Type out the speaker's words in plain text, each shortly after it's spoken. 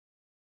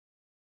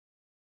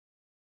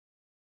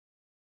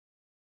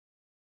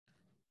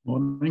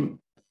Morning.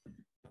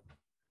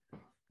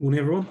 Morning,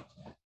 everyone.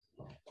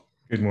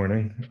 Good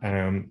morning.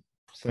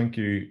 Thank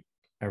you,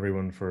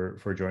 everyone,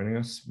 for joining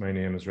us. My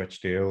name is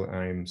Rich Dale.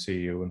 I'm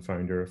CEO and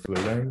founder of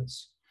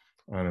Flowlens,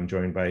 and I'm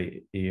joined by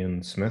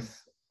Iain Smith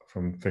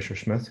from Fisher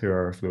Smith, who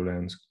are a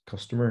Flowlens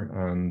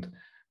customer, and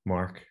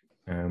Mark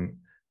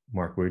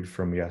Wood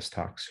from Yes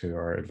Tax, who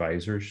are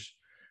advisors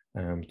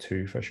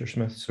to Fisher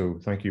Smith. So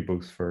thank you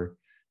both for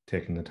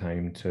taking the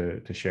time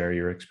to share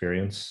your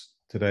experience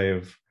today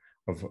of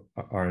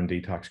R&D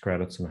tax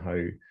credits and how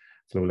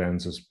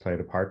Flowlens has played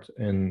a part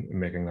in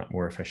making that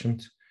more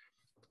efficient.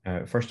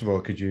 First of all,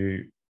 could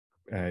you,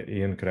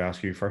 Iain, could I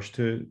ask you first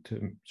to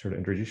sort of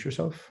introduce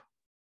yourself?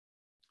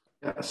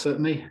 Yeah,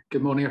 certainly.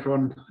 Good morning,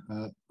 everyone.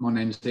 My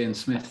name is Iain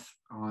Smith.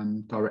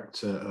 I'm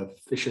director of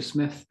Fisher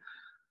Smith,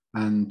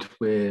 and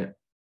we're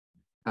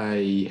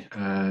a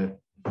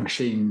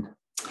machine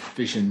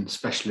vision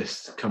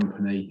specialist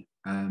company.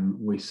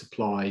 We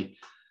supply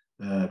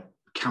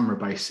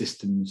camera-based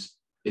systems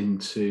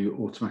into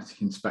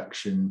automatic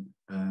inspection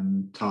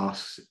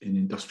tasks in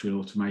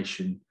industrial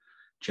automation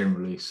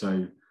generally.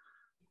 So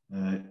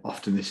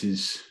often this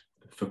is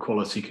for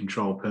quality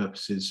control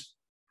purposes,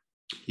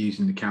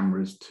 using the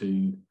cameras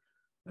to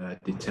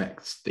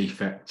detect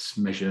defects,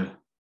 measure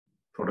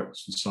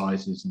products and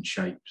sizes and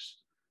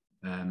shapes,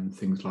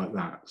 things like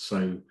that.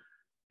 So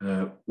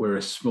we're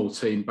a small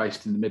team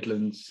based in the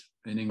Midlands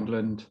in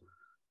England,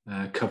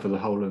 cover the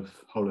whole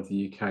of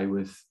the UK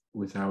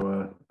with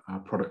our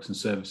products and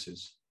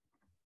services.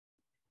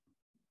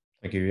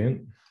 Thank you,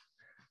 Iain.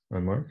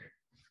 And Mark?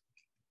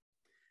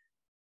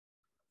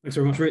 Thanks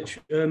very much, Rich.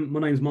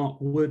 My name is Mark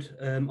Wood.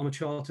 I'm a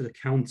chartered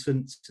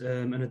accountant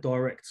and a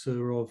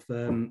director of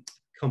a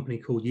company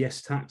called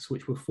Yes Tax,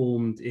 which were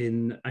formed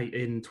in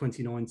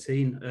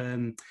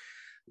 2019.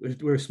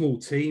 We're a small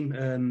team.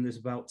 There's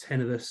about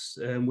 10 of us.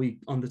 We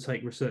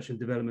undertake research and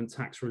development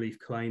tax relief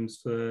claims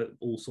for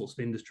all sorts of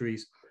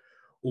industries,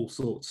 all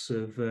sorts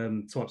of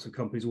types of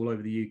companies all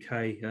over the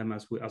UK.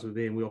 As with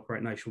Iain, we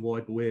operate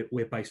nationwide, but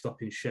we're based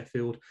up in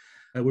Sheffield.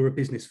 We're a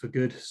business for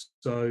good,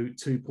 so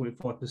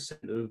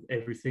 2.5% of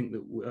everything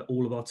that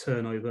all of our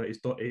turnover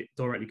is it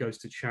directly goes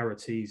to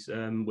charities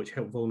which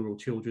help vulnerable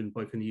children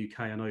both in the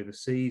UK and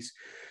overseas.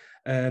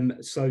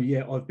 So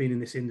yeah, I've been in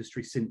this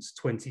industry since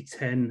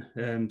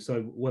 2010,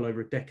 so well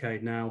over a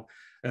decade now.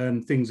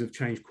 Things have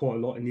changed quite a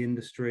lot in the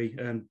industry,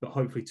 but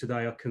hopefully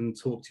today I can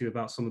talk to you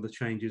about some of the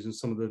changes and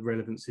some of the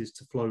relevancies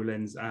to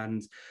Flowlens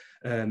and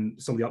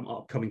some of the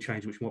upcoming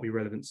changes which might be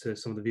relevant to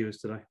some of the viewers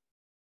today.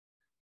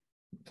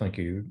 Thank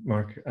you,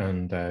 Mark,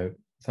 and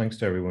thanks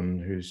to everyone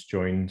who's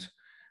joined.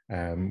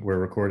 We're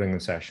recording the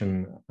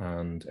session,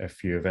 and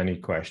if you have any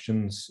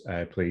questions,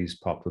 please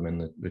pop them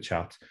in the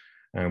chat.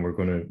 And we're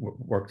going to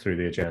work through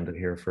the agenda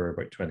here for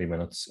about 20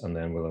 minutes, and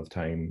then we'll have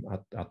time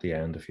at the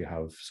end if you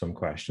have some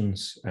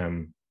questions.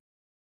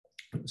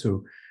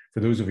 So for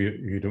those of you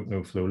who don't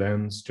know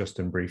Flowlens, just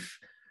in brief,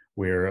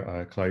 we're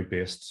a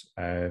cloud-based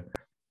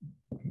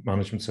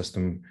management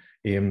system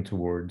aimed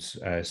towards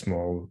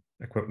small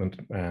equipment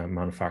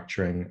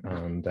manufacturing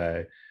and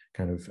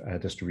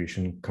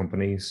distribution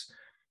companies.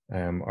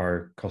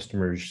 Our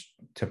customers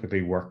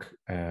typically work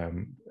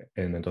in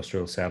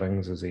industrial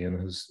settings, as Iain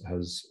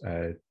has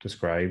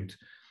described,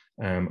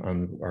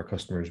 and our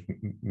customers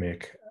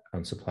make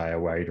and supply a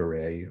wide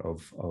array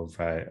of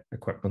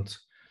equipment.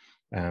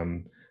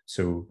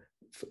 So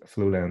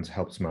Flowlens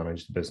helps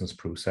manage the business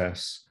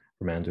process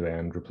from end to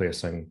end,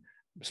 replacing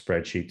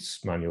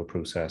spreadsheets, manual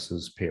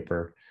processes,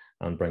 paper,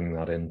 and bringing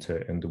that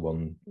into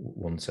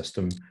one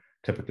system,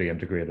 typically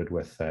integrated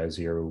with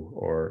Xero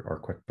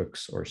or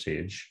QuickBooks or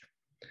Sage.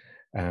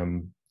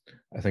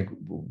 I think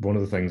one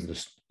of the things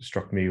that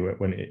struck me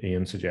when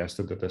Iain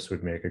suggested that this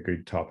would make a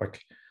good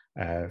topic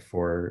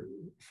for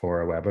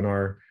a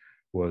webinar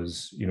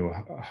was, you know,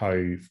 how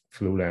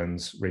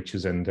Flowlens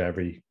reaches into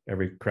every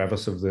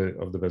crevice of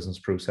the business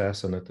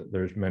process, and that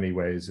there's many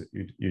ways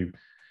that you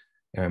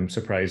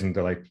surprising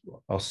to like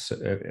us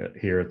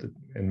here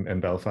in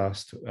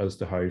Belfast as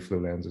to how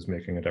Flowlens is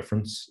making a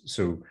difference.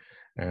 So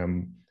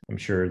I'm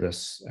sure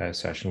this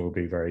session will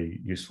be very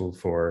useful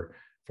for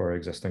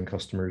existing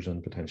customers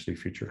and potentially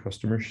future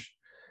customers.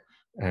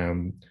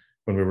 When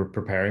we were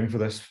preparing for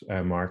this,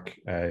 Mark,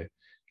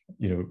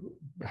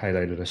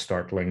 highlighted a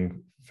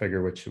startling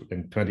figure, which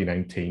in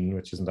 2019,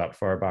 which isn't that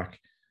far back,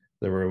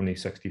 there were only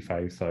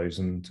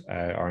 65,000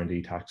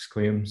 R&D tax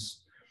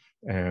claims.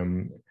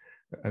 And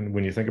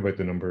when you think about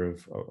the number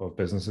of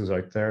businesses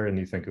out there, and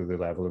you think of the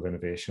level of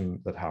innovation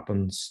that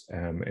happens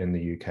in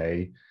the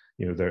UK,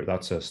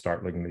 that's a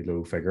startlingly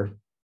low figure.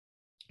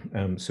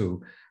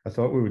 So I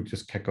thought we would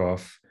just kick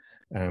off,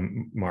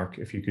 Mark,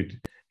 if you could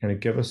kind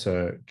of give us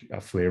a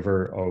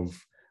flavour of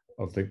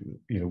the,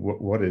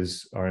 what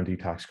is R&D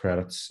tax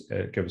credits,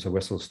 give us a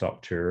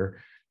whistle-stop tour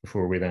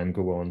before we then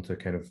go on to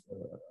kind of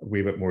a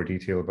wee bit more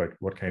detail about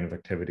what kind of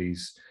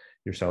activities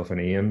yourself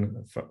and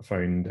Iain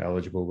found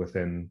eligible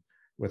within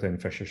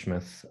Fisher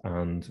Smith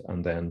and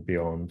then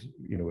beyond,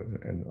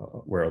 and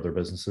where other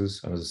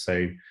businesses. And as I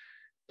say,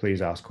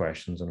 please ask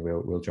questions and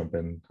we'll jump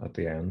in at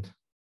the end.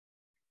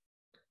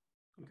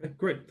 Okay,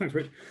 great. Thanks,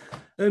 Rich.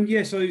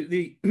 Yeah, so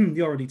the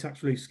the R&D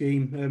tax relief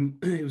scheme,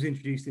 it was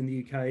introduced in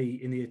the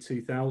UK in the year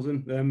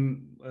 2000.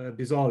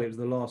 Bizarrely, it was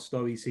the last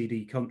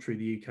OECD country,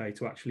 the UK,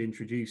 to actually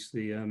introduce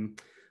the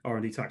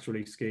R&D tax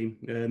relief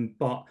scheme.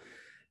 But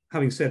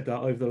having said that,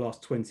 over the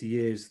last 20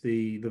 years,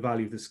 the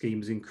value of the scheme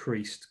has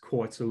increased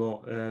quite a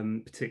lot,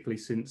 particularly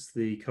since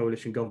the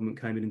coalition government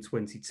came in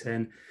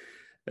 2010.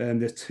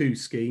 There's two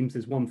schemes.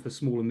 There's one for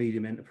small and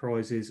medium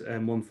enterprises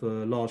and one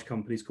for large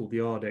companies called the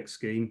RDEC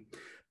scheme.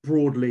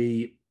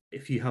 Broadly,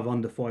 if you have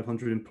under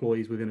 500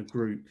 employees within a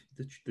group,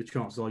 the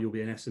chances are you'll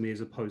be an SME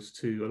as opposed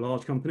to a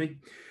large company,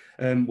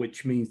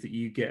 which means that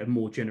you get a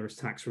more generous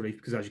tax relief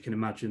because, as you can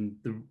imagine,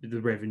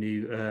 the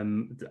revenue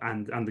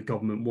and the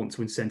government want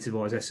to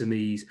incentivise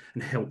SMEs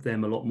and help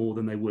them a lot more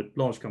than they would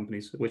large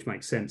companies, which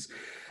makes sense.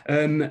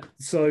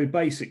 So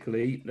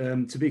basically,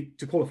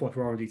 to qualify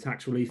for R&D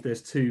tax relief,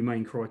 there's two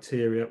main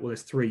criteria. Well,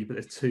 there's three, but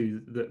there's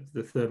two.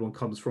 The third one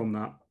comes from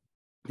that.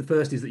 The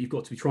first is that you've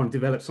got to be trying to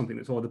develop something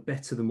that's either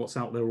better than what's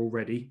out there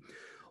already,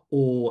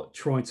 or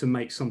trying to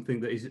make something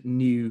that is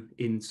new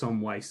in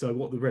some way. So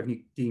what the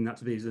revenue deem that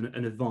to be is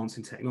an advance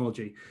in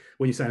technology.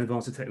 When you say an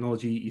advance in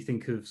technology, you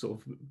think of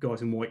sort of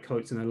guys in white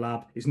coats in a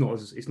lab. It's not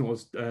as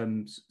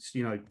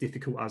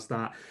difficult as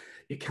that.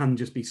 It can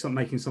just be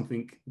making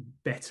something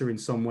better in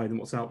some way than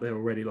what's out there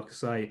already, like I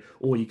say,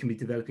 or you can be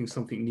developing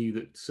something new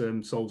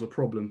that solves a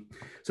problem.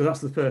 So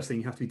that's the first thing.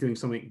 You have to be doing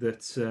something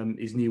that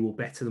is new or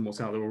better than what's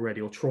out there already,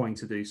 or trying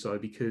to do so,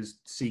 because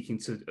seeking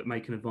to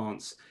make an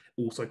advance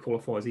also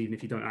qualifies even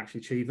if you don't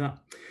actually achieve that.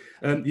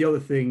 The other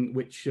thing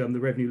which the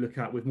revenue look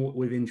at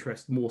with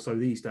interest more so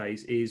these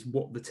days is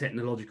what the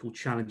technological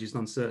challenges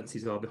and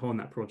uncertainties are behind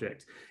that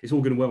project. It's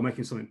all good and well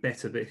making something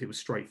better, but if it was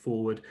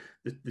straightforward,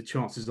 the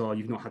chances are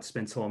you've not had to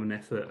spend time and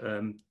effort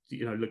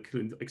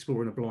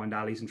exploring the blind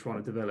alleys and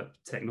trying to develop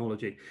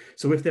technology.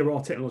 So if there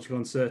are technological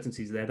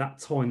uncertainties there, that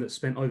time that's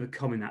spent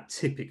overcoming that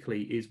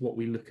typically is what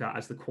we look at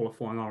as the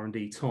qualifying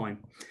R&D time.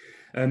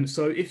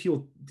 So if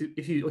you're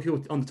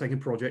undertaking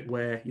a project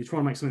where you're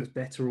trying to make something that's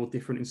better or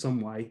different in some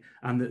way,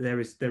 and that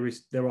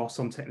there are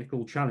some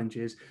technical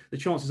challenges, the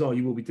chances are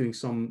you will be doing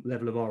some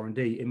level of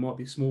R&D. It might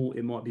be small,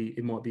 it might be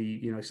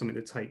something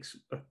that takes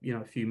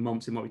a few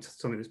months. It might be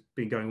something that's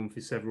been going on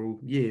for several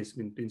years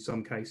in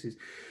some cases.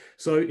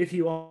 So if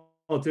you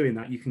are doing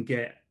that, you can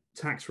get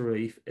tax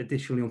relief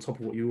additionally on top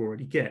of what you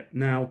already get.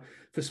 Now,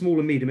 for small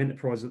and medium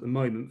enterprises at the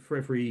moment, for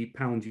every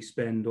 £1 you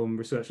spend on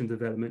research and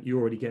development, you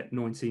already get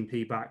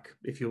 19p back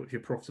if you're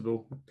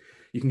profitable.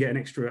 You can get an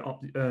extra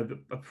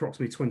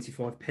approximately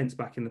 25 pence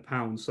back in the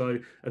pound, so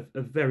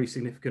a very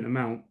significant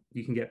amount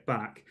you can get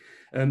back.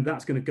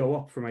 That's going to go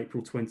up from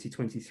April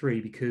 2023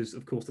 because,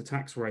 of course, the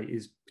tax rate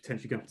is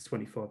potentially going up to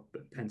 25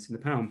 pence in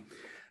the pound.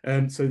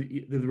 So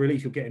the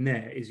relief you're getting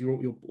there is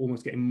you're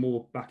almost getting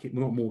more back,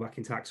 not more back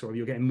in tax, or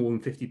you're getting more than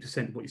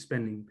 50% of what you're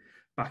spending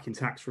back in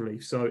tax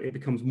relief. So it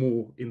becomes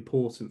more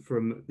important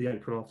from the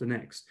April after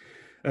next.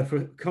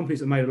 For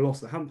companies that made a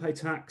loss that haven't paid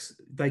tax,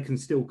 they can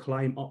still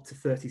claim up to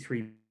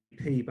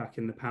 33p back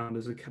in the pound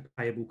as a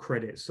payable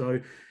credit.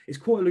 So it's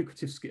quite a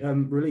lucrative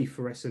relief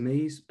for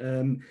SMEs.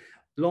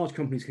 Large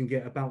companies can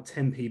get about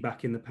 10p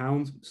back in the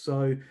pound.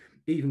 So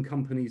even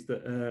companies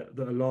that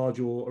are large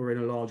or are in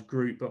a large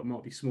group but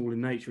might be small in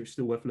nature, it's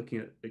still worth looking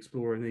at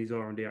exploring these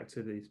R&D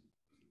activities.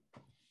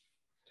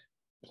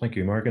 Thank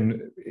you, Mark.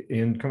 And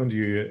Iain, coming to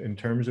you, in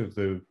terms of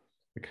the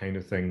kind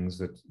of things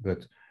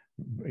that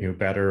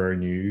better or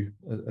new,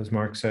 as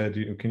Mark said,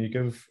 can you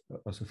give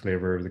us a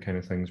flavour of the kind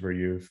of things where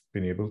you've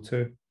been able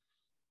to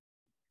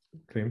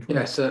claim for?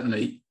 Yeah,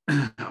 certainly.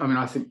 I mean,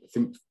 I think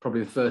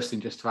probably the first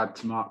thing, just to add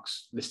to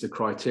Mark's list of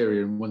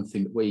criteria, and one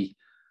thing that we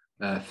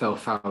fell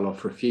foul of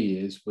for a few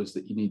years was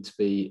that you need to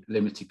be a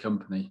limited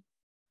company.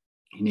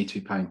 You need to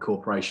be paying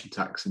corporation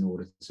tax in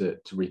order to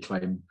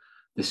reclaim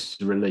this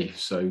relief.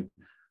 So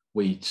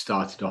we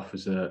started off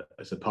as a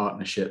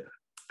partnership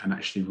and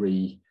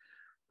actually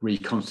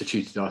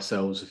reconstituted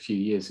ourselves a few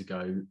years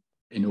ago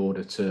in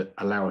order to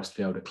allow us to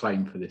be able to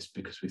claim for this,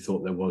 because we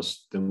thought there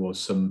was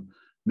some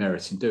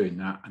merit in doing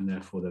that, and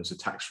therefore there was a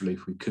tax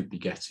relief we could be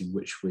getting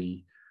which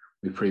we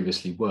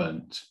previously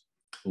weren't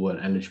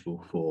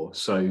eligible for.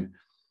 So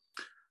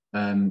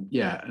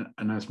yeah,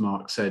 and as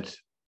Mark said,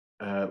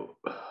 a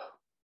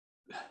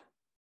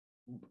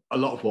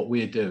lot of what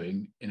we're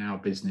doing in our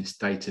business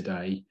day to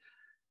day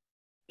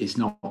is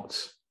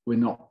we're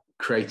not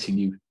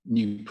creating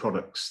new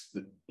products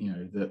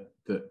that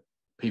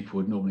people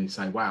would normally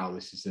say, wow,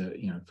 this is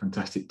a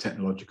fantastic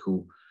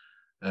technological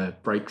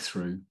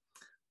breakthrough.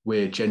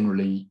 We're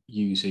generally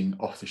using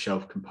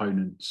off-the-shelf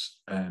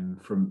components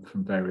from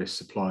various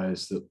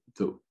suppliers that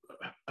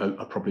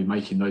are probably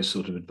making those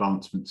sort of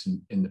advancements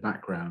in the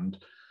background.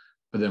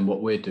 But then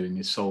what we're doing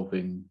is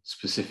solving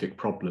specific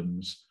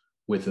problems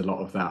with a lot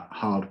of that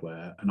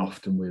hardware, and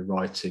often we're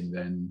writing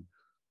then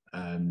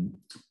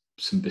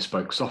some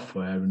bespoke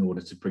software in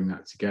order to bring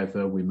that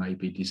together. We may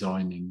be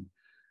designing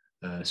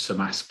some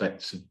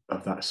aspects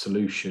of that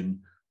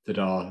solution that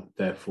are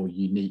therefore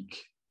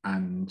unique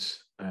and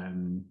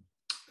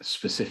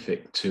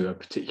specific to a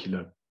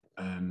particular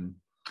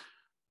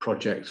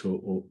project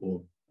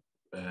or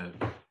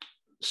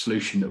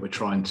solution that we're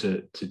trying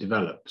to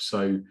develop.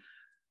 So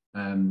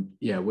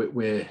yeah,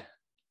 we're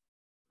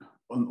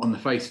on the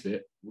face of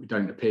it, we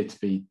don't appear to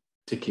be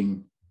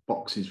ticking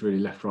boxes really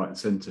left, right, and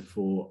centre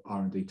for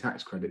R&D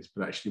tax credits.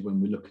 But actually, when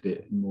we look at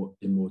it in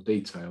more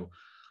detail,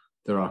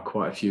 there are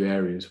quite a few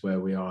areas where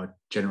we are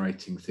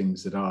generating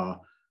things that are,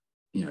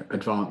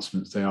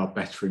 advancements. They are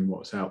bettering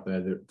what's out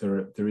there.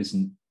 There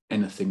isn't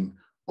anything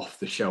off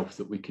the shelf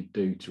that we could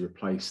do to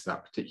replace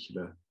that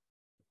particular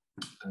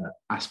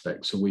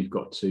aspect. So we've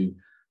got to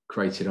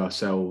create it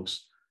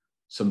ourselves.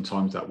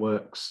 Sometimes that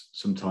works,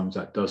 sometimes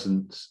that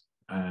doesn't,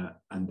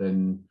 and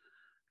then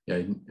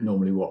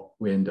normally what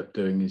we end up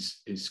doing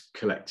is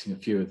collecting a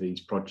few of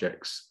these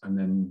projects, and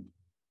then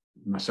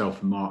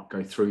myself and Mark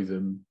go through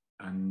them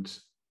and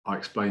I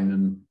explain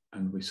them,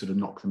 and we sort of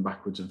knock them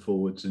backwards and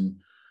forwards, and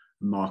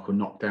Mark will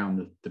knock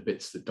down the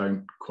bits that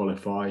don't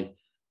qualify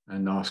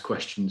and ask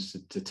questions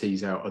to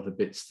tease out other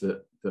bits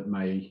that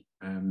may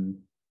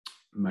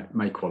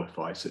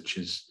qualify, such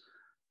as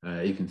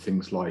even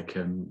things like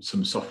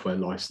some software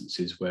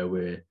licenses where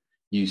we're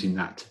using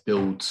that to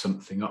build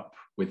something up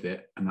with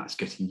it, and that's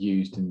getting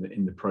used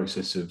in the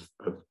process of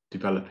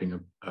developing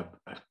a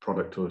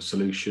product or a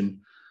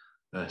solution.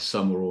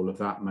 Some or all of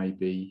that may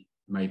be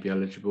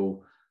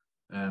eligible.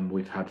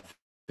 We've had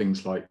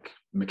things like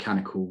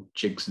mechanical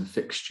jigs and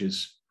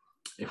fixtures,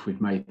 if we've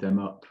made them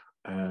up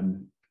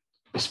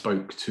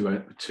bespoke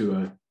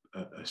to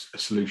a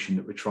solution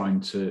that we're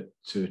trying to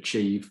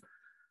achieve,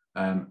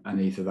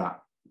 and either that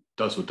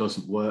does or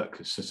doesn't work.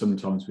 So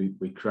sometimes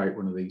we create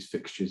one of these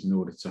fixtures in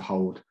order to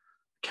hold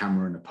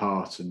camera in a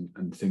part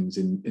and things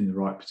in the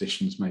right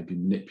positions, maybe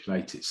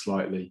manipulate it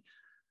slightly,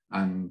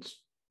 and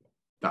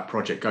that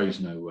project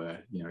goes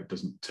nowhere. It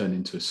doesn't turn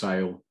into a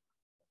sale.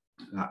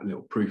 That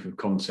little proof of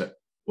concept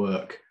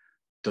work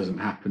doesn't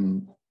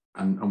happen,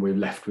 and we're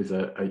left with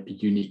a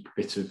unique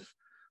bit of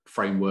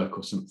framework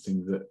or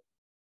something that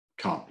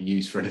can't be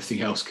used for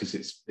anything else because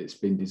it's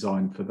been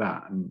designed for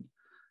that. And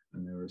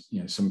there is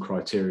some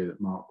criteria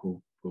that Mark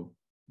will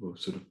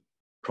sort of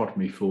prod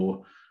me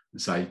for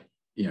and say,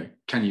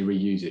 can you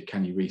reuse it?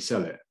 Can you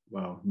resell it?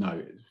 Well, no,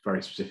 it's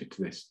very specific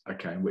to this.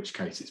 Okay, in which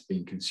case it's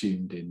been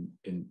consumed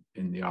in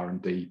the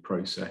R&D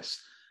process,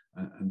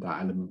 and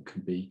that element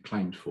can be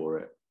claimed for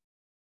it.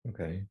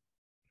 Okay.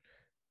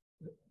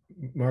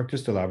 Mark,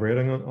 just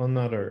elaborating on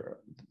that, are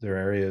there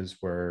areas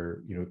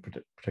where,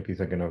 particularly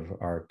thinking of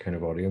our kind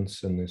of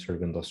audience in the sort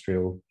of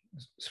industrial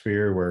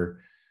sphere,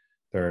 where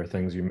there are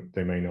things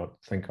they may not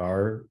think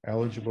are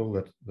eligible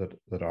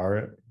that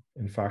are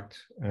in fact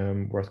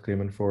worth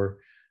claiming for?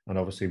 And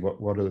obviously,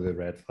 what are the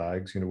red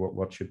flags?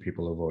 What should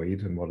people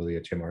avoid, and what are the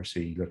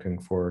HMRC looking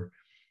for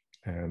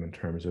in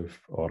terms of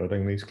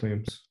auditing these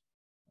claims?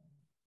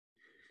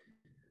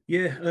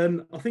 Yeah,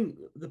 I think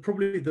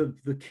probably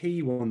the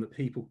key one that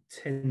people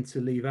tend to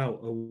leave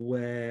out are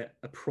where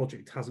a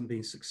project hasn't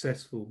been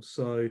successful.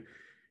 So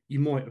you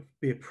might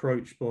be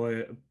approached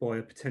by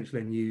a potential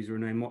end user,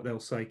 and they'll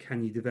say,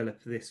 "Can you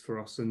develop this for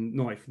us?" And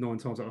nine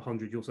times out of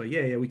 100, you'll say,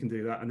 "Yeah, we can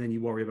do that." And then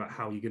you worry about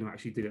how you're going to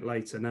actually do it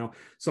later. Now,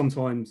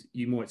 sometimes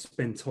you might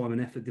spend time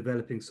and effort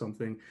developing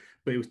something,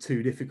 but it was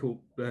too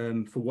difficult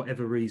for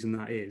whatever reason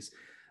that is.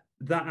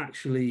 That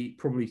actually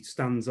probably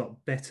stands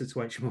up better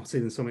to HMRC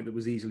than something that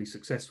was easily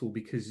successful,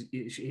 because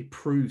it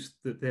proves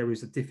that there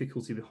is a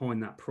difficulty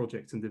behind that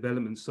project and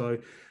development. So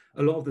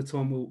a lot of the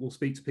time we'll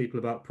speak to people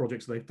about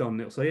projects they've done.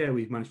 They'll say, "Yeah,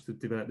 we've managed to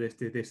develop this,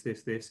 did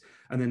this,"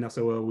 and then they'll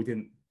say, "Well, we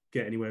didn't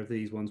get anywhere with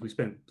these ones. We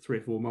spent 3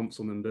 or 4 months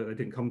on them, but they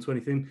didn't come to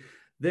anything."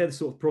 They're the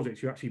sort of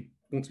projects you actually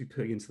want to be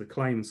putting into the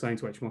claim and saying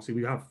to HMRC,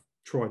 "We have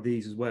tried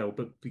these as well,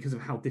 but because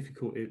of how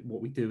difficult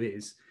what we do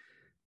is,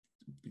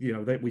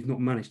 we've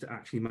not managed to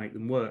actually make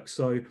them work."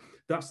 So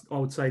that's, I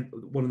would say,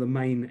 one of the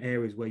main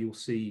areas where you'll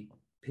see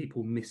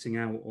people missing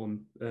out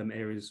on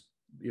areas,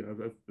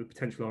 of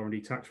potential R&D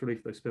tax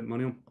relief they spent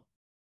money on.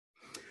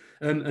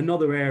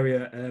 Another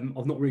area,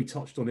 I've not really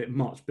touched on it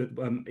much, but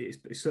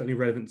it's certainly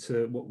relevant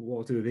to what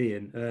I'll do with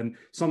Iain.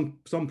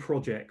 Some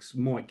projects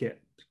might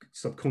get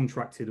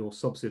subcontracted or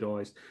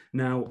subsidised.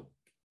 Now,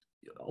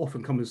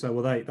 often companies say,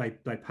 "Well,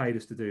 they paid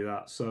us to do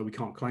that, so we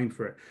can't claim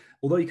for it."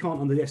 Although you can't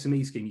under the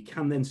SME scheme, you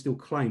can then still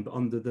claim, but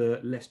under the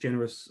less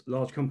generous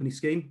large company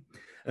scheme.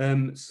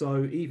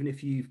 So even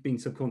if you've been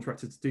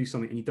subcontracted to do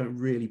something and you don't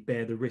really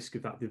bear the risk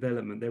of that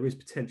development, there is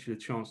potentially a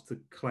chance to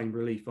claim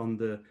relief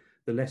under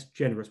the less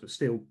generous, but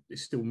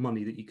it's still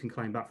money that you can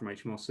claim back from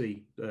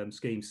HMRC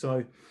schemes.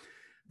 So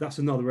that's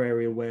another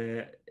area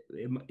where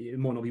it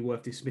might not be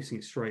worth dismissing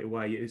it straight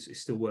away. It's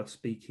still worth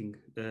speaking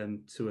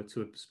to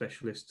a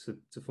specialist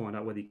to find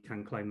out whether you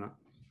can claim that.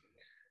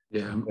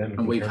 Yeah,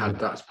 and we've had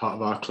that as part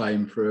of our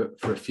claim for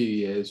a few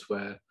years,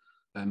 where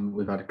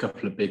we've had a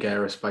couple of big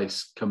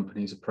aerospace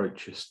companies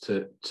approach us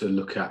to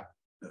look at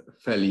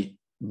fairly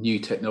new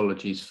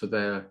technologies for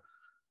their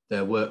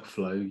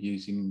workflow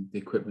using the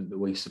equipment that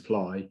we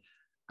supply,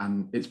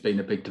 and it's been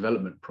a big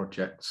development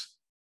project.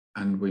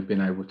 And we've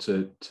been able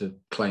to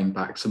claim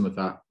back some of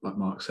that, like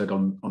Mark said,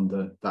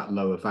 on that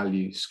lower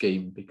value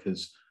scheme,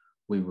 because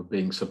we were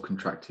being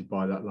subcontracted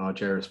by that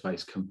large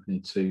aerospace company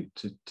to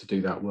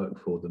do that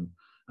work for them,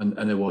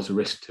 and there was a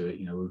risk to it.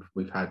 You know,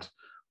 we've had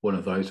one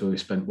of those where we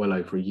spent well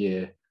over a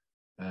year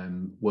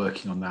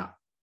working on that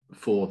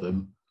for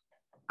them,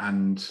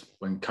 and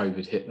when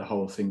COVID hit, the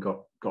whole thing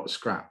got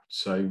scrapped.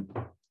 So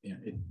you know,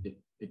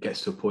 it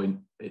gets to a point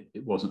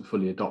it wasn't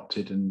fully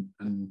adopted,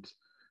 and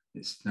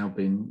it's now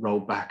been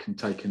rolled back and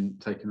taken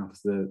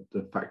off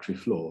the factory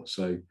floor.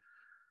 So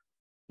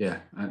yeah,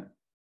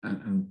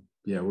 and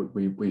yeah,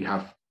 we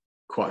have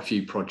quite a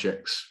few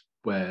projects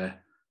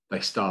where they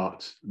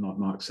start, like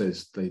Mark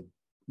says, the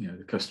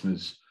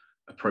customers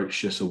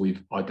approach us, or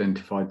we've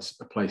identified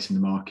a place in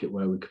the market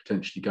where we could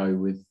potentially go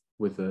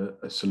with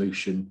a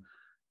solution,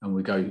 and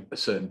we go a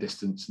certain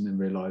distance and then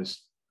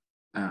realise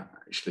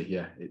actually,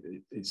 yeah,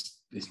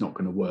 it's not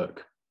going to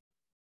work.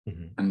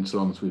 Mm-hmm. And as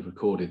long as we've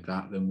recorded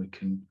that, then we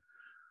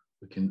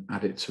can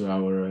add it to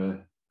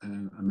our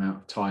amount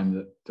of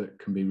time that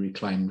can be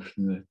reclaimed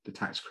from the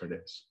tax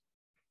credits.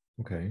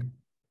 Okay.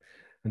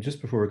 And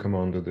just before we come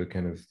on to the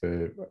kind of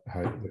the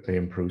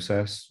claim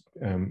process,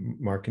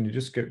 Mark, can you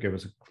just give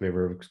us a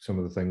flavour of some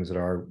of the things that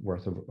are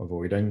worth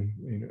avoiding,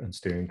 and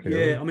steering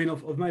clear? Yeah, I mean,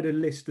 I've made a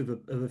list of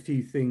a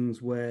few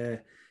things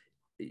where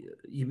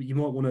you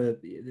might want to.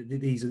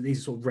 These are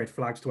sort of red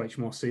flags to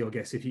HMRC, I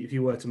guess, if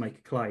you were to make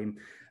a claim.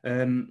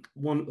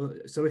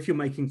 So if you're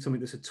making something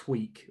that's a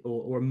tweak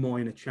or a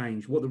minor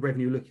change, what the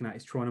revenue you're looking at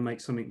is trying to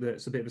make something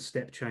that's a bit of a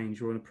step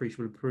change or an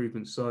appreciable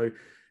improvement. So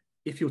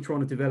if you're trying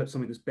to develop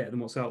something that's better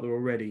than what's out there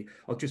already,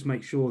 I'll just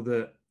make sure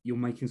that you're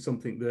making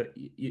something that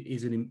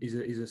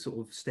is a sort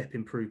of step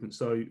improvement.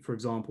 So, for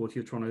example, if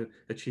you're trying to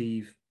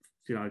achieve,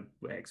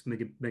 X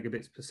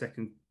megabits per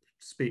second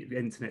speed,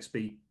 internet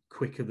speed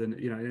quicker than,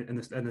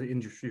 and the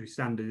industry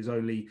standard is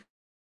only.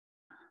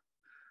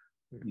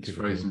 It's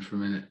frozen for a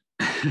minute.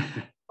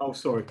 Oh,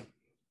 sorry.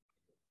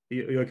 Are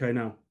you okay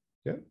now?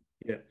 Yeah.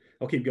 Yeah.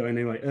 I'll keep going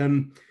anyway.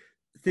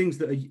 Things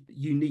that are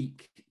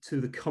unique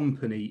to the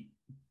company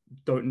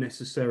don't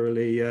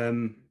necessarily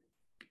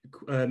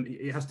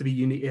it has to be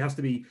unique. It has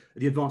to be,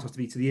 the advance has to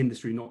be to the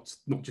industry, not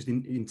just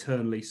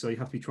internally. So you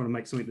have to be trying to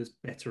make something that's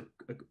better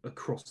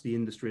across the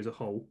industry as a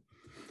whole.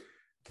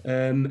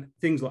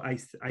 Things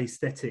like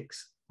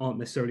aesthetics aren't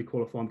necessarily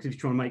qualifying, because if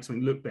you're trying to make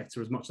something look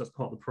better, as much as that's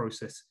part of the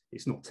process,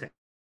 it's not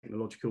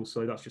technological.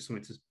 So that's just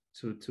something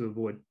to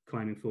avoid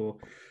claiming for.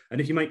 And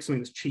if you make something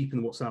that's cheaper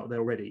than what's out there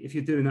already, if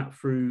you're doing that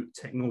through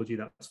technology,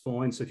 that's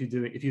fine. So if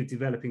you're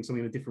developing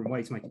something in a different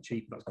way to make it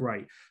cheaper, that's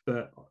great.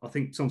 But I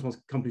think sometimes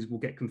companies will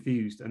get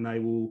confused and they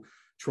will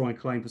try and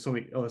claim for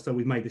something. Oh, so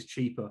we've made this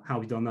cheaper. How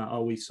have we done that?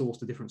 Oh, we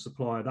sourced a different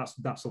supplier.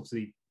 That's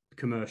obviously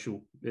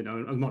commercial. As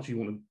much as you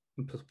want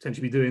to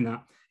potentially be doing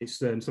that, it's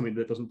something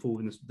that doesn't fall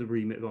in the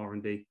remit of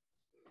R&D.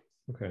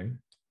 Okay.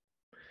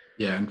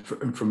 Yeah,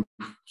 and from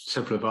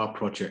several of our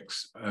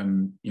projects,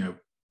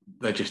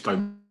 they just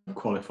don't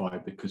qualify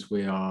because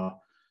we are,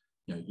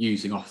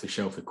 using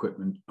off-the-shelf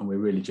equipment, and we're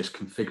really just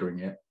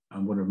configuring it.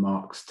 And one of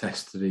Mark's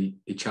tests that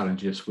he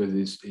challenges us with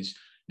is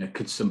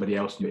could somebody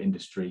else in your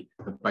industry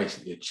have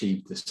basically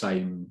achieved the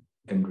same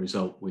end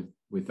result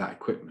with that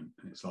equipment?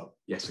 And it's like,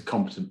 yes, a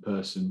competent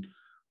person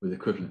with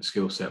equivalent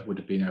skill set would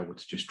have been able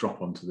to just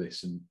drop onto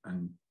this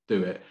and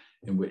do it,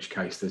 in which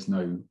case there's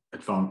no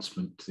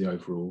advancement to the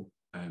overall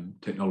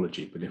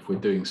technology. But if we're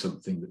doing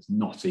something that's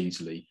not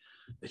easily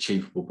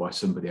achievable by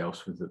somebody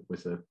else with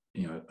a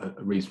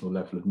reasonable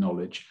level of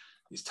knowledge,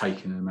 it's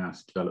taken an amount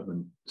of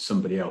development.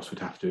 Somebody else would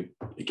have to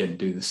again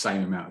do the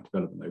same amount of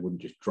development. They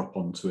wouldn't just drop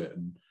onto it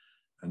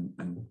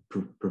and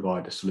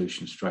provide a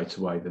solution straight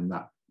away. Then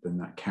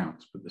that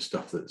counts. But the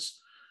stuff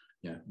that's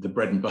the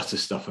bread and butter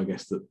stuff, I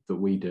guess, that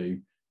we do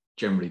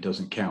generally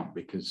doesn't count,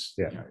 because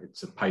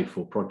it's a paid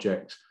for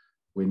project.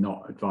 We're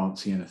not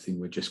advancing anything.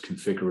 We're just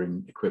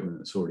configuring equipment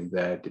that's already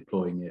there,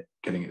 deploying it,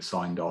 getting it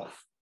signed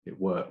off. It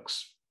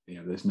works.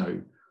 There's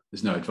no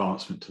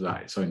advancement to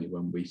that. It's only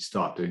when we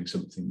start doing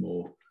something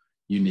more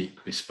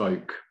unique,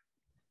 bespoke,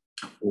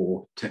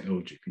 or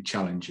technologically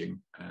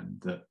challenging,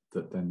 and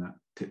that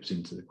tips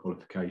into the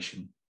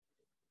qualification.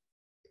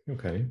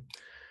 Okay.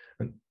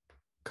 And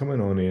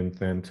coming on in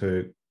then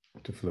to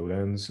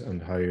Flowlens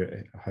and how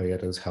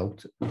it has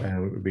helped,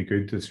 it would be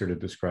good to sort of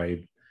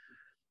describe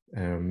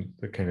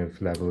the kind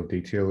of level of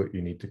detail that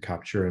you need to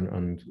capture,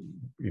 and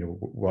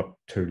what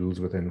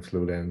tools within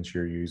Flowlens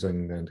you're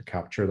using then to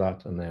capture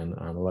that and then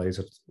analyze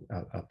it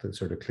at the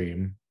sort of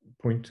claim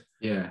point.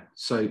 Yeah,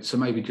 so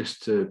maybe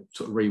just to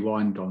sort of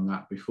rewind on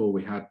that, before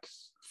we had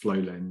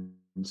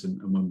Flowlens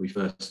and when we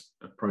first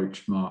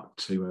approached Mark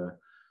to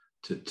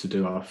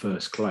do our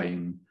first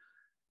claim,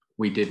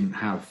 we didn't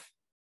have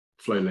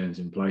Flowlens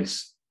in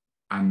place,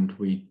 and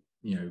we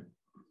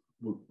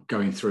were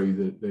going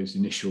through those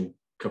initial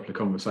couple of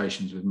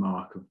conversations with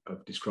Mark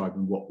of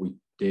describing what we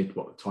did,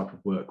 what type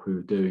of work we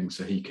were doing,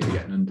 so he could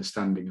get an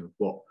understanding of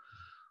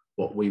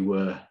what we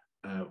were,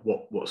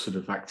 what sort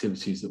of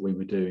activities that we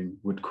were doing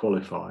would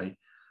qualify.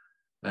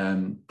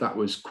 That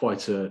was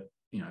quite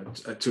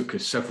it took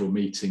us several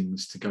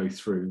meetings to go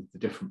through the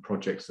different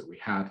projects that we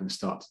had and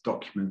start to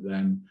document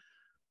them.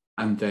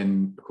 And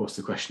then, of course,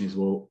 the question is,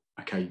 well,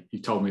 okay, you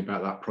told me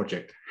about that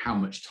project. How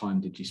much time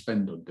did you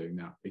spend on doing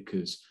that?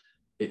 Because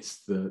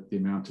it's the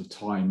amount of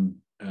time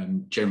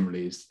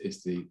generally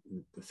is the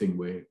thing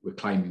we're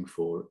claiming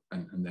for,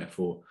 and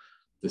therefore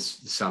the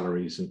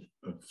salaries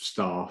of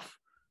staff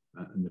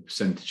and the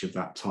percentage of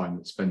that time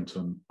that's spent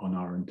on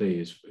R&D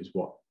is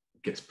what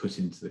gets put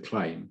into the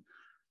claim.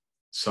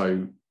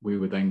 So we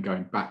were then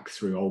going back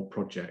through old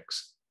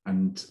projects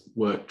and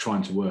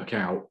trying to work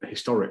out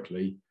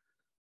historically,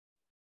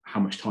 how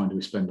much time do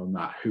we spend on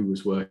that? Who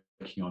was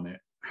working on it?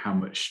 How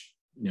much,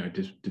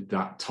 did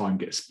that time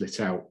get split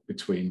out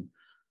between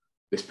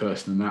this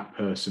person and that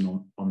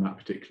person on that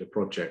particular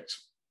project?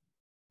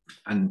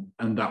 And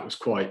that was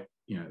quite,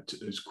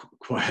 it was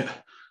quite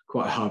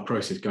a hard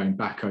process going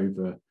back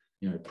over,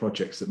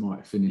 projects that might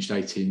have finished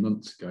 18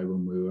 months ago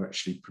when we were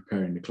actually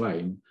preparing the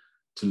claim,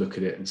 to look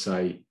at it and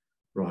say,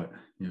 right,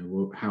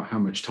 well, how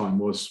much time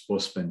was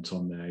spent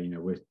on there?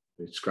 We're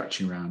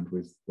scratching around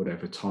with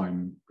whatever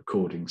time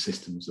recording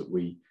systems that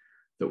we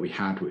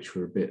had, which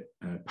were a bit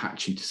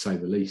patchy to say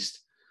the least.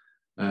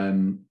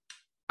 And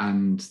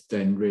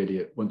then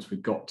really, once we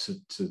got to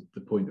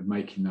the point of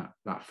making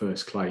that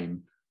first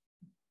claim,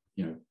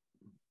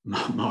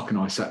 Mark and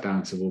I sat down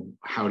and said, well,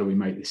 how do we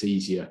make this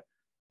easier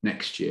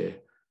next year?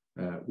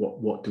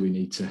 What do we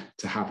need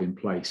to have in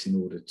place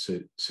in order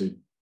to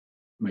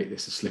make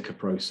this a slicker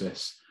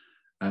process?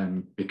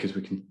 Because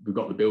we've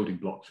got the building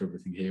blocks for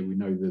everything here. We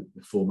know the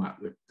format,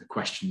 the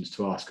questions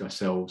to ask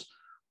ourselves,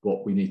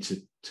 what we need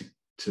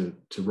to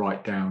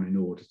write down in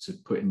order to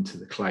put into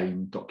the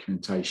claim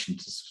documentation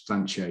to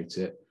substantiate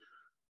it.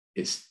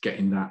 It's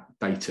getting that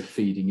data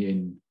feeding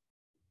in,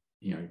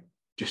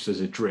 just as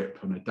a drip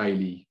on a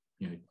daily,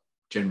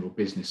 general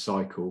business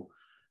cycle.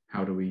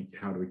 How do we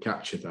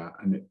capture that?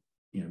 And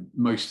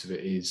most of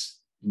it is,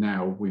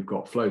 now we've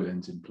got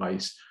Flowlens in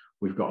place.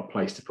 We've got a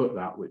place to put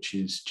that, which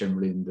is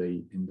generally in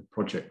the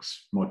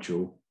projects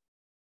module.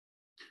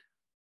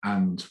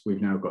 And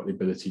we've now got the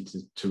ability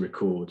to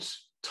record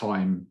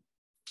time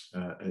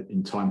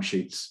in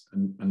timesheets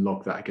and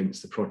log that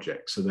against the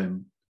project. So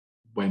then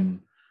when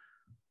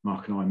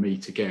Mark and I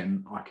meet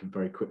again, I can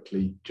very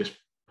quickly just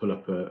pull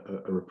up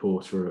a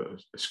report or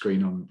a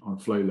screen on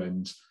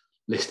Flowlens,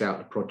 list out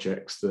the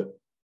projects that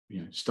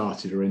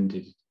started or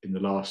ended in the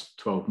last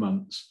 12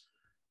 months,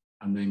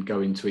 and then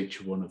go into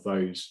each one of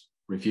those,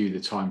 review the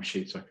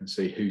timesheets. I can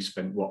see who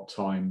spent what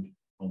time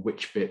on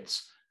which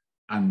bits,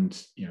 and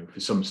for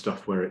some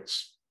stuff where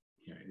it's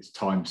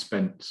time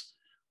spent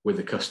with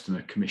a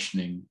customer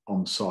commissioning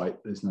on site,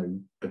 there's no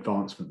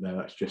advancement there.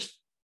 That's just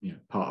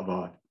part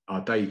of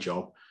our day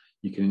job.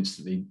 You can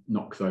instantly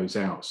knock those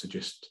out. So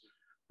just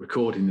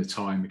recording the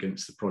time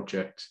against the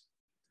project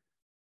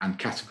and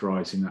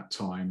categorizing that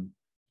time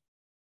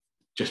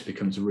just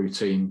becomes a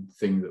routine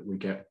thing that we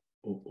get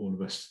all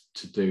of us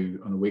to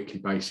do on a weekly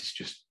basis.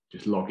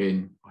 Just log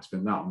in. I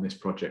spent that on this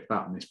project,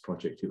 that on this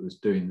project. It was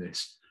doing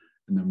this,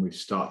 and then we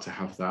start to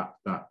have that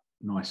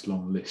nice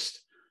long list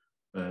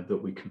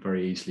that we can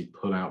very easily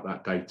pull out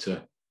that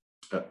data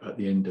at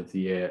the end of the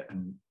year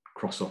and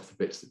cross off the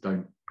bits that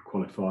don't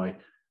qualify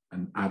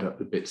and add up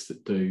the bits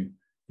that do,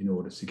 in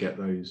order to get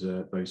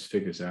those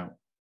figures out.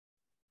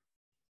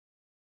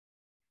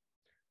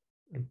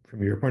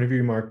 From your point of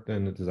view, Mark,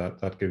 then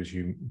that gives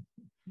you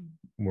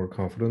more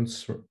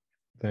confidence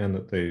then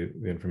that the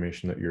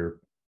information that you're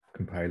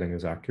compiling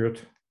is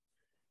accurate?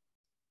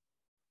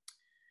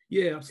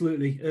 Yeah,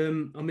 absolutely.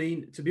 I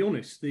mean, to be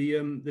honest,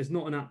 there's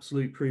not an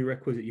absolute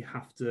prerequisite you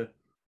have to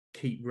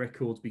keep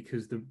records,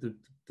 because the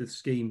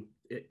scheme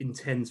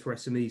intends for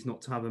SMEs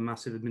not to have a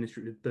massive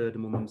administrative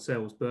burden on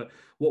themselves. But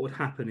what would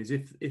happen is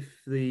if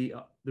the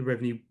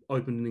revenue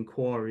opened an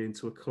inquiry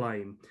into a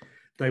claim,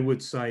 they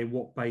would say,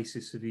 what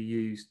basis have you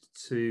used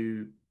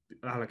to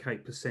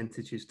allocate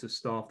percentages to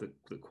staff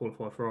that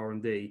qualify for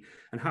R&D?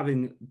 And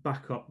having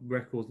backup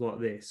records like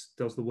this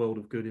does the world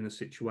of good in a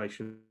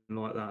situation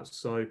like that.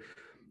 So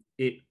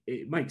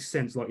it makes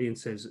sense, like Iain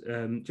says,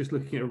 just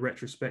looking at a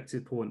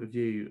retrospective point of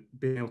view,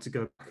 being able to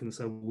go back and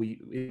say,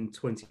 in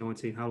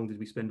 2019, how long did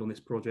we spend on this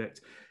project?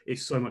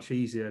 It's so much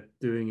easier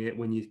doing it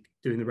when you're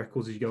doing the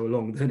records as you go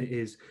along than it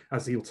is,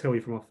 as he'll tell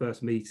you from our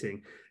first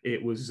meeting.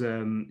 It was,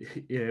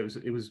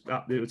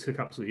 it took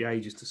absolutely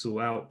ages to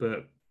sort out,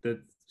 but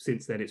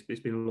since then it's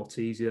been a lot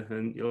easier.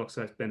 And like I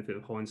say, it's benefit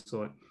of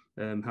hindsight,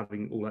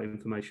 having all that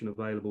information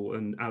available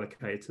and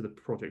allocated to the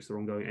projects that are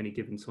ongoing at any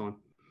given time.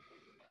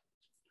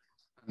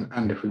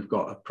 And if we've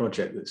got a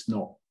project that's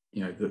not,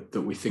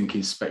 that we think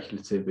is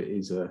speculative, it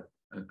is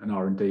an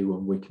R&D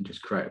one, we can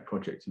just create a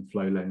project in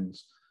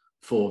Flowlens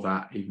for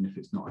that, even if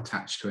it's not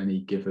attached to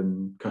any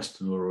given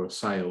customer or a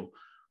sale.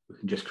 We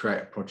can just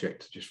create a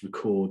project to just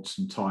record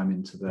some time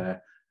into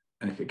there,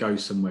 and if it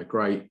goes somewhere,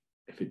 great.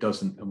 If it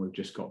doesn't, and we've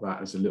just got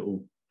that as a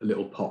little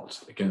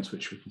pot against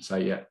which we can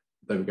say, yeah,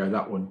 there we go,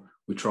 that one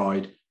we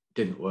tried,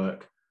 didn't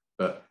work,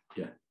 but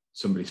yeah,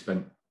 somebody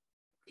spent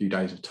few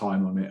days of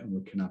time on it, and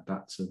we can add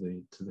that to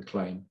the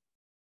claim.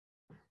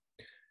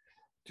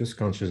 Just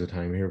conscious of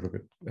time here, we've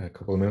got a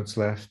couple of minutes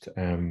left.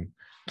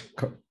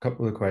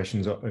 Couple of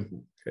questions.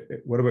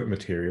 what about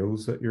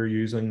materials that you're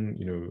using?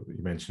 You know,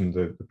 you mentioned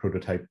the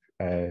prototype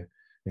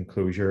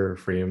enclosure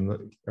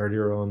frame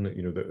earlier on.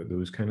 You know,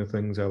 those kind of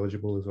things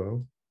eligible as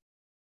well.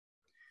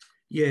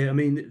 Yeah, I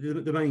mean,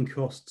 the main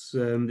costs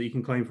that you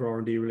can claim for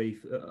R&D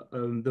relief,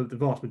 the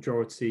vast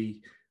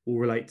majority will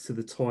relate to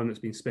the time that's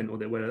been spent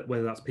on it,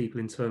 whether that's people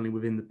internally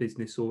within the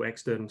business or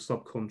external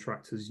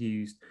subcontractors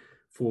used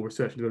for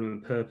research and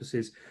development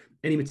purposes.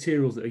 Any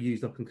materials that are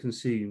used up and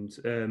consumed,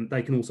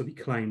 they can also be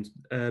claimed.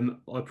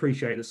 I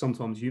appreciate that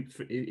sometimes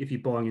if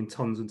you're buying in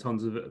tons and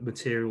tons of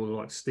material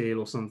like steel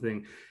or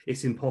something,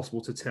 it's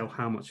impossible to tell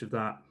how much of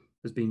that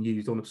has been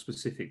used on a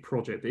specific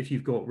project. But if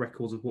you've got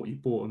records of what you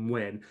bought and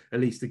when, at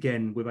least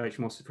again with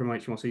HMRC, from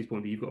HMRC's point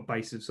of view, you've got a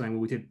basis of saying,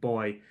 well, we did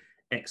buy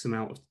X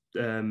amount of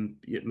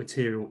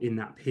material in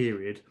that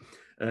period.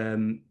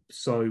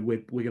 So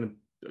we're going to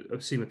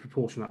assume a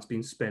proportion that's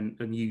been spent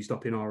and used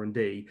up in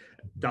R&D.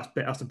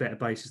 That's a better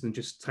basis than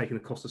just taking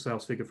the cost of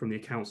sales figure from the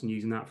accounts and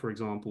using that, for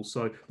example.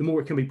 So the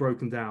more it can be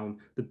broken down,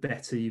 the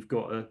better you've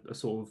got a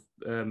sort of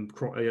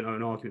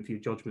an argument for your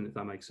judgment, if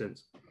that makes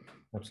sense.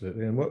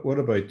 Absolutely. And what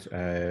about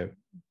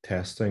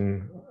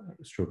testing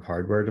stroke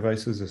hardware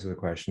devices? This is a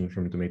question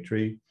from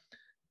Dimitri.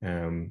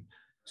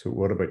 So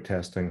what about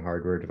testing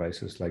hardware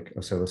devices like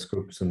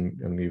oscilloscopes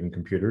and even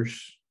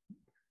computers?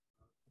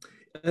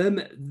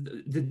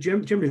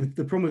 Generally,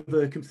 the problem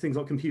with things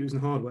like computers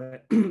and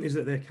hardware is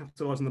that they're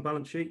capitalised on the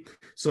balance sheet.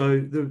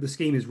 So the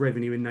scheme is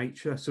revenue in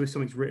nature. So if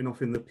something's written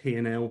off in the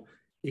P&L,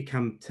 it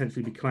can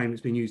potentially be claimed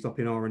it's been used up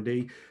in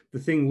R&D. The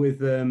thing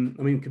with, I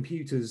mean,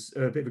 computers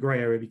are a bit of a grey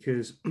area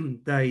because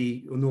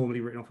they are normally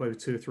written off over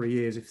 2 or 3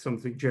 years. If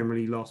something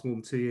generally lasts more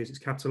than 2 years, it's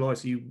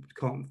capitalised, so you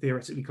can't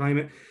theoretically claim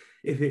it.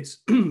 If it's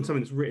something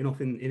that's written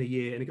off in a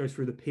year and it goes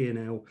through the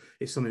P&L,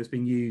 it's something that's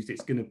been used,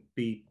 it's going to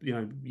be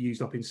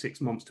used up in 6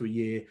 months to a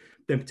year,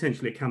 then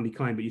potentially it can be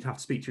claimed, but you'd have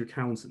to speak to your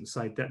accountant and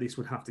say that this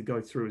would have to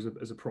go through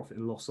as a profit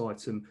and loss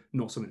item,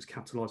 not something that's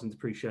capitalised and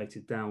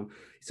depreciated down.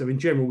 So in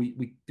general,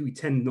 we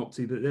tend not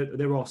to, but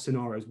there are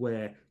scenarios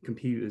where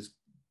computers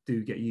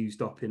do get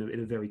used up in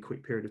a very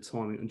quick period of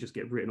time and just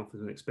get written off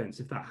as an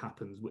expense. If that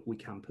happens, we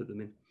can put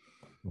them in.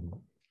 Mm-hmm.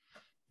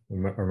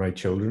 Are my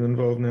children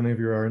involved in any of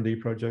your R&D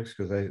projects?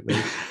 Because they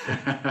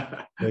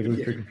go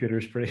through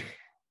computers pretty.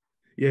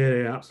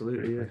 Yeah,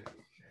 absolutely.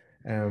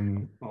 Yeah.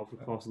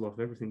 Pass a lot of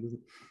everything, doesn't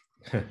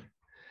it?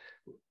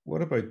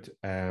 What about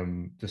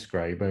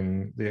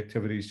describing the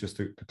activities, just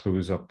to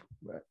close up,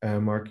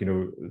 Mark? You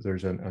know,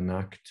 there's a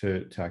knack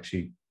to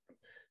actually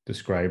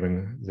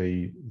describing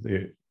the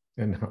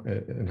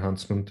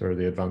enhancement or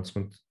the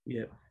advancement.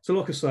 Yeah. So,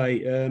 like I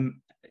say,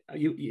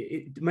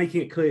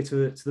 making it clear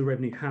to the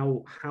revenue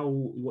how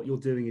what you're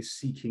doing is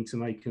seeking to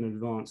make an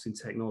advance in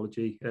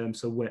technology.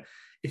 So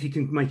if you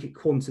can make it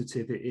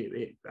quantitative,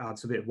 it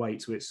adds a bit of weight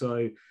to it.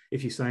 So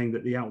if you're saying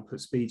that the output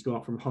speed's gone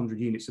up from 100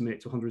 units a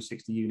minute to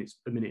 160 units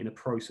a minute in a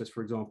process,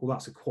 for example,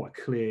 that's a quite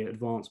clear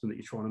advancement that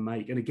you're trying to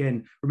make. And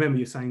again, remember,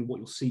 you're saying what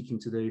you're seeking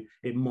to do.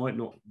 It might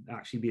not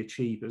actually be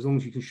achieved, but as long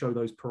as you can show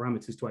those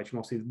parameters to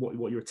HMRC,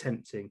 what you're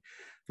attempting,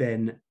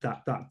 then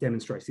that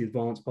demonstrates the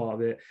advanced part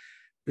of it.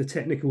 The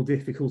technical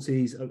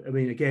difficulties, I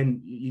mean,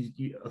 again,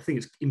 I think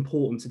it's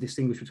important to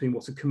distinguish between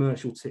what's a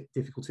commercial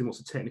difficulty and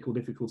what's a technical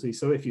difficulty.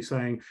 So if you're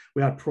saying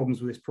we had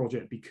problems with this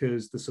project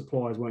because the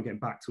suppliers weren't getting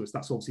back to us,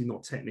 that's obviously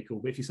not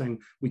technical. But if you're saying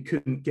we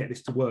couldn't get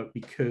this to work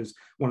because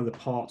one of the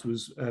parts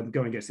was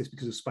going against this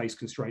because of space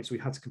constraints, so we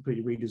had to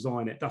completely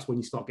redesign it, that's when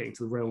you start getting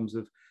to the realms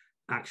of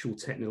actual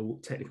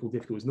technical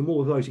difficulties. And the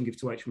more of those you can give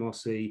to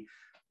HMRC,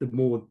 the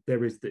more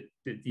there is that,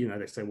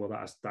 they say, well,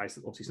 that's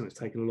obviously something that's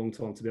taken a long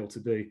time to be able to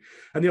do.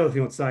 And the other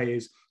thing I'd say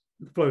is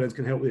Flowlens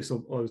can help with this.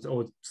 I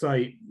would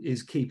say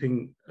is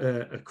keeping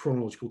a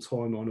chronological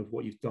timeline of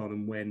what you've done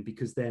and when,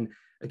 because then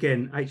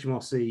again,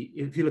 HMRC,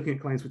 if you're looking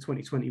at claims for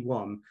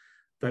 2021,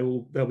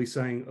 they'll be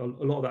saying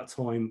a lot of that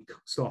time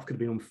staff could have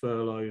been on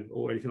furlough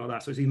or anything like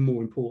that. So it's even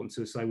more important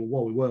to say, well,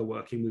 while we were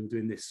working, we were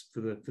doing this for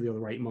the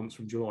other 8 months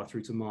from July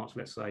through to March,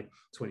 let's say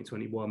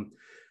 2021.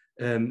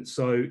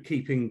 So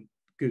keeping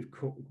good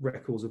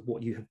records of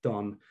what you have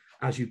done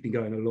as you've been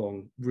going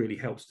along really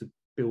helps to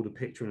build a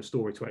picture and a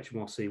story to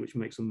HMRC, which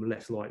makes them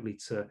less likely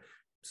to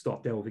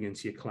start delving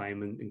into your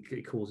claim, and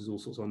it causes all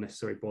sorts of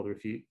unnecessary bother.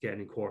 If you get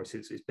an inquiry, so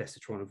it's best to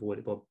try and avoid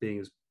it by being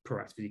as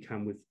proactive as you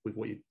can with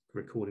what you're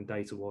recording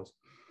data-wise.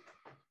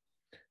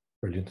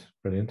 Brilliant.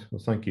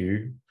 Well, thank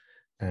you,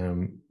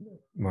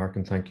 Mark,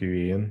 and thank you,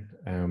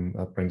 Iain.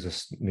 That brings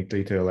us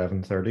neatly to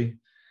 11:30.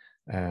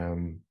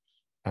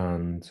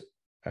 And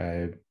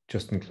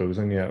just in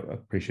closing, I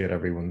appreciate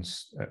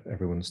everyone's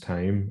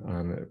time,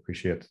 and I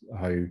appreciate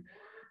how,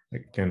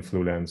 again,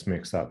 Flowlens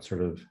makes that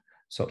sort of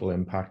subtle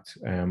impact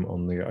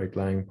on the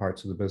outlying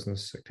parts of the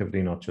business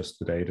activity, not just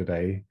the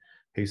day-to-day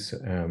piece,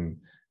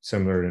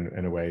 similar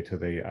in a way to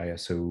the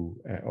ISO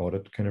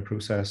audit kind of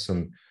process.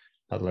 And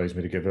that allows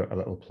me to give a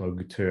little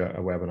plug to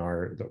a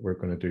webinar that we're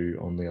going to do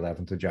on the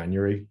 11th of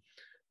January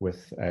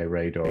with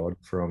Ray Dodd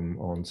from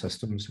On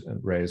Systems. And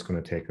Ray is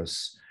going to take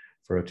us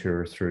for a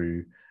tour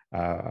through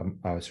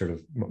a sort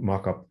of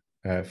mock-up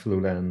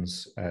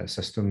Flowlens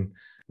system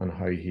and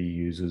how he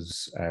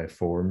uses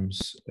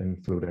forms in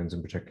Flowlens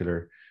in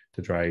particular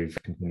to drive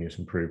continuous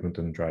improvement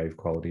and drive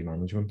quality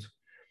management.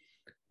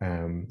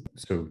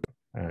 So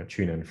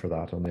tune in for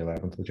that on the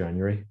 11th of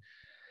January.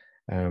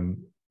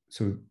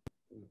 So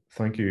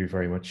thank you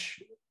very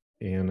much,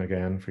 Iain,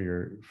 again for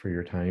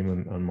your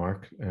time, and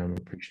Mark.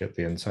 Appreciate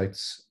the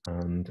insights,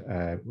 and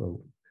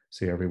we'll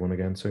see everyone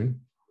again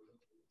soon.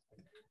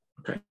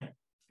 Okay.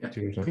 Yeah.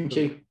 Cheers. Thank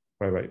you.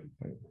 Bye bye.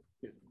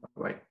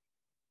 Bye.